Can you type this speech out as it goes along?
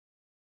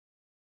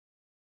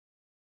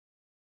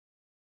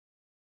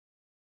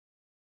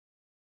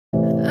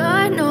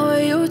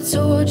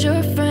told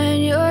your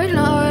friend you're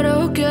not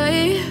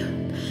okay,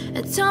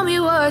 and tell me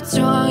what's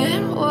wrong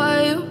and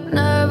why you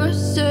never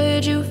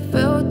said you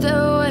felt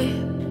that way.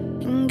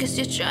 And guess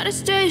you're trying to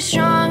stay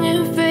strong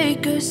and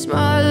fake a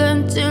smile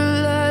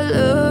until I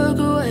look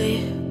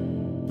away.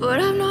 But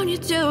I've known you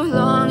too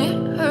long,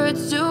 it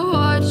hurts to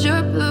watch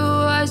your blue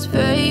eyes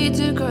fade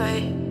to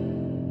gray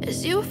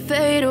as you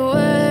fade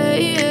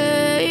away,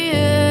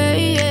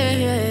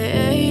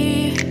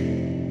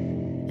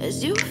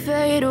 as you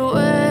fade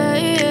away.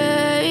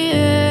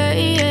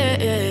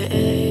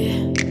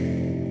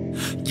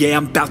 Yeah,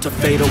 I'm about to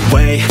fade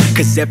away,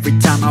 cause every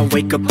time I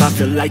wake up I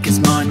feel like it's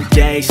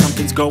Monday.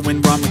 Something's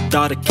going wrong with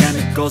all the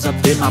chemicals up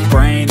in my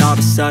brain. All of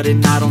a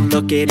sudden I don't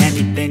look at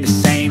anything the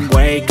same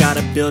way.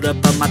 Gotta build up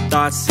of my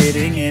thoughts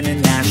sitting in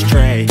an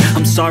ashtray.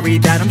 I'm sorry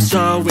that I'm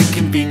so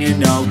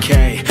inconvenient,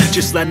 okay.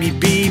 Just let me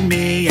be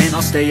me and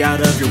I'll stay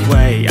out of your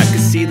way. I can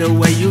see the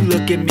way you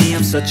look at me,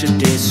 I'm such a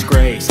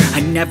disgrace.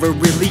 I never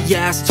really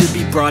asked to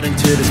be brought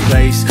into this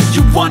place.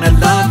 You wanna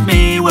love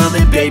me? Well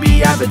then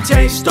baby I have a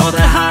taste. All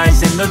the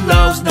highs and the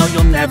lows, no,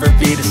 you'll never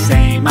be the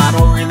same. I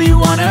don't really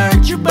wanna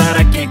hurt you, but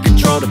I can't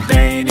control the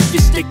pain. If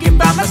you're sticking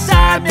by my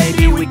side,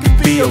 maybe we could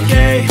be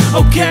okay.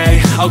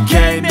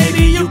 Okay,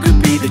 maybe you could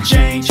be the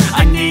change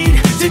I need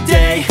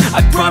today.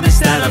 I promise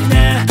that I've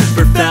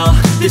never felt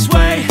this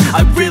way.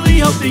 I really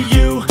hope that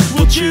you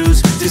will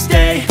choose to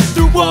stay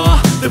through all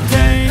the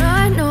pain.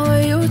 I know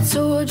you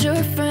told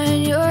your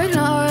friend you're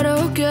not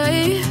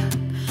okay,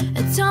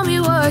 and tell me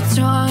what's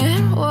wrong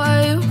and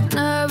why you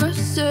never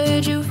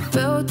said you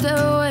felt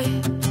that way.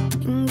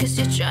 Guess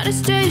you're trying to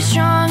stay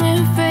strong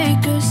and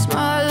fake a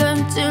smile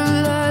until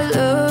I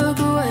look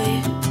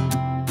away.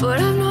 But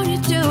I've known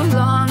you too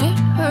long, it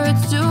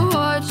hurts to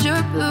watch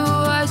your blue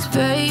eyes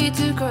fade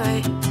to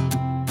gray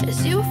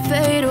as you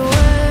fade away,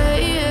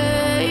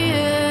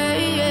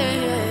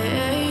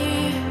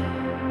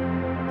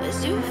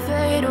 as you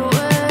fade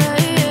away,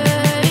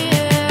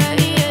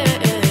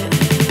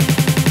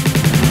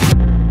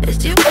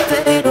 as you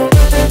fade away.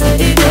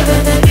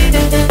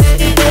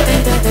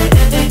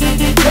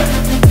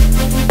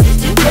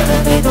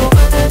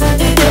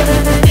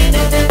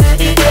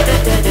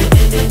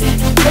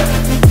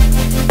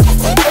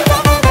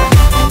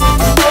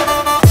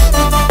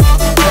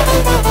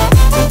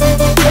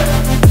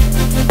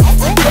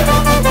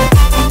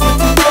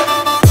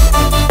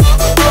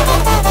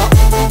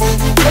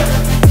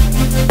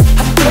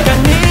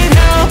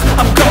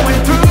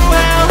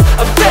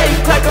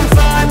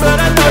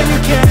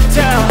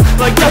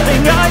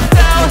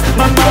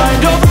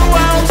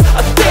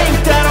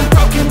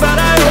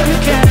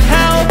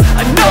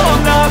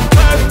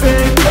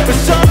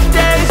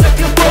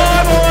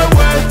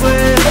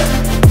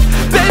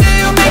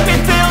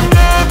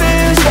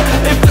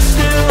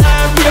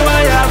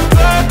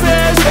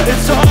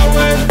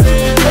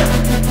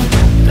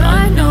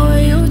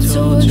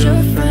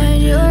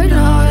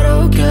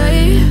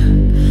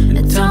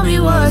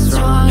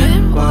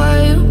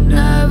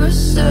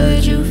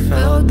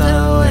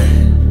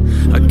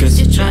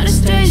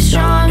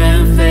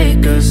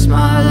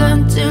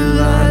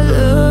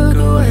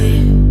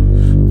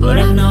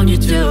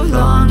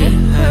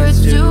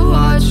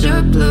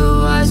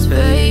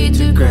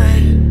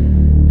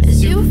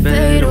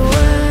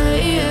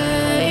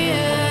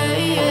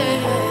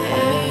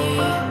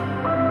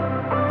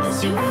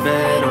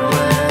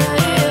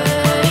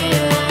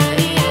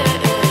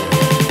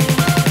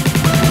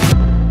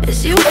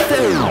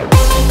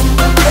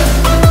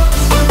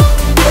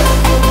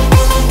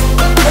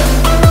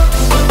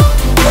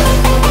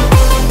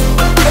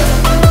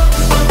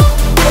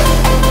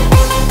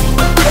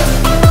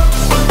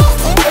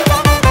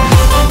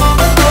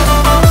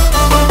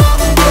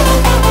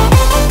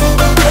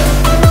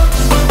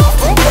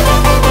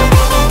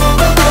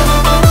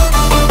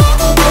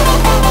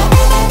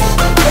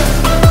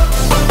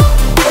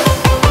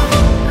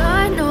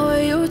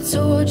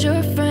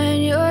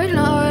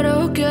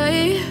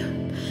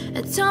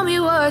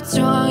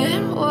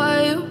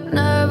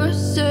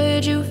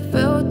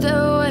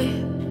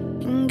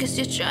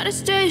 Try to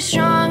stay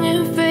strong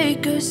and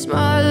fake a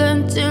smile